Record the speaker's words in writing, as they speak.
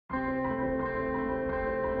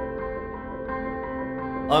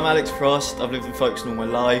I'm Alex Frost. I've lived in Folkestone all my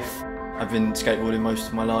life. I've been skateboarding most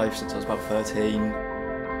of my life since I was about 13.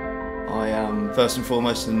 I am first and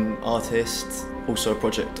foremost an artist, also a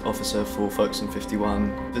project officer for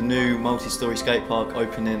FOLKESTONE51. The new multi-storey skate park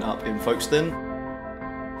opening up in Folkestone.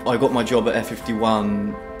 I got my job at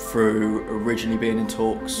F51 through originally being in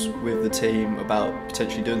talks with the team about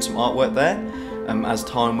potentially doing some artwork there. As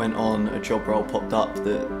time went on, a job role popped up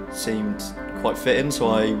that seemed quite fitting, so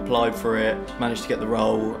I applied for it, managed to get the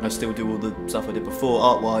role, and I still do all the stuff I did before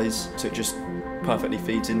art-wise, so it just perfectly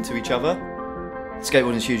feeds into each other.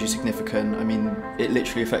 Skateboarding is hugely significant. I mean, it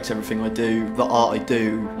literally affects everything I do. The art I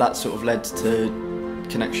do, that sort of led to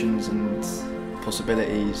connections and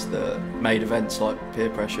possibilities that made events like Pier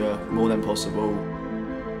Pressure more than possible.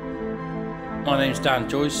 My name's Dan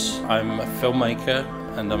Joyce. I'm a filmmaker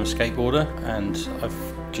and I'm a skateboarder, and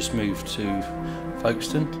I've just moved to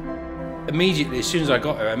Folkestone. Immediately, as soon as I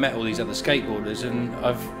got here, I met all these other skateboarders and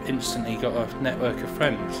I've instantly got a network of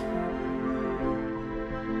friends.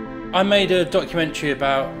 I made a documentary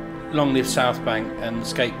about Long Live South Bank and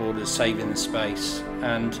skateboarders saving the space,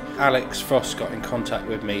 and Alex Frost got in contact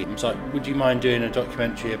with me and was like, would you mind doing a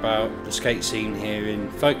documentary about the skate scene here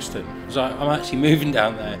in Folkestone? I was like, I'm actually moving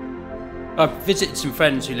down there. I visited some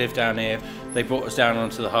friends who live down here. They brought us down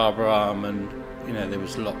onto the Harbour Arm, and you know, there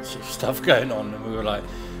was lots of stuff going on, and we were like,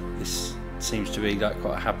 this seems to be like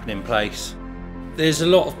quite a happening place. There's a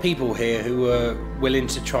lot of people here who are willing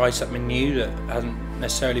to try something new that hasn't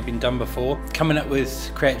necessarily been done before, coming up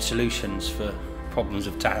with creative solutions for problems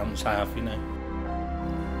of towns have, you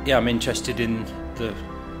know. Yeah, I'm interested in the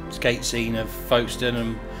skate scene of Folkestone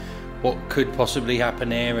and what could possibly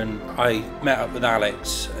happen here, and I met up with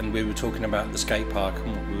Alex and we were talking about the skate park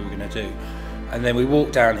and what we were going to do, and then we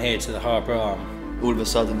walked down here to the Harbour Arm. All of a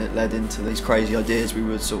sudden it led into these crazy ideas we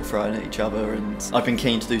were sort of throwing at each other, and I've been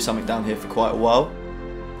keen to do something down here for quite a while.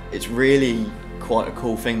 It's really quite a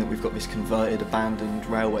cool thing that we've got this converted abandoned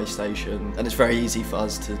railway station, and it's very easy for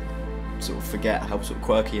us to sort of forget how sort of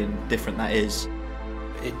quirky and different that is.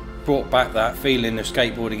 It brought back that feeling of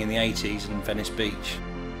skateboarding in the 80s in Venice Beach.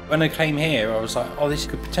 When I came here I was like, oh, this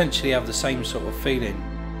could potentially have the same sort of feeling.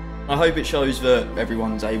 I hope it shows that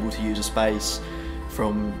everyone's able to use a space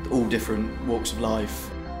from all different walks of life.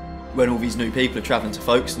 When all these new people are travelling to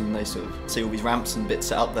Folkestone and they sort of see all these ramps and bits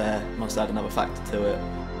set up there, it must add another factor to it.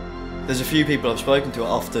 There's a few people I've spoken to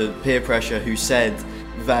after Peer Pressure who said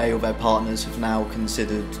they or their partners have now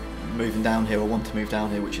considered moving down here or want to move down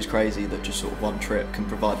here, which is crazy that just sort of one trip can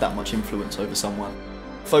provide that much influence over someone.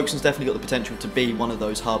 Folkestone's definitely got the potential to be one of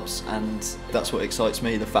those hubs, and that's what excites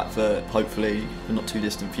me, the fact that hopefully in the not too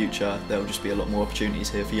distant future there'll just be a lot more opportunities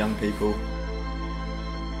here for young people.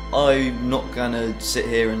 I'm not going to sit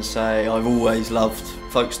here and say I've always loved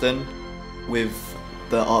Folkestone. With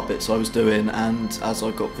the art bits I was doing, and as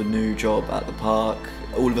I got the new job at the park,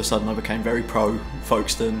 all of a sudden I became very pro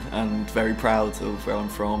Folkestone and very proud of where I'm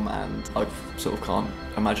from, and I sort of can't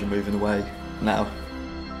imagine moving away now.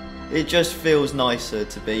 It just feels nicer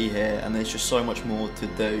to be here, and there's just so much more to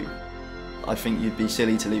do. I think you'd be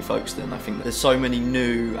silly to leave Folkestone. I think there's so many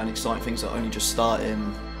new and exciting things that are only just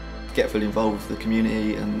starting. Get fully involved with the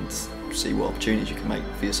community and see what opportunities you can make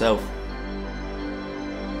for yourself.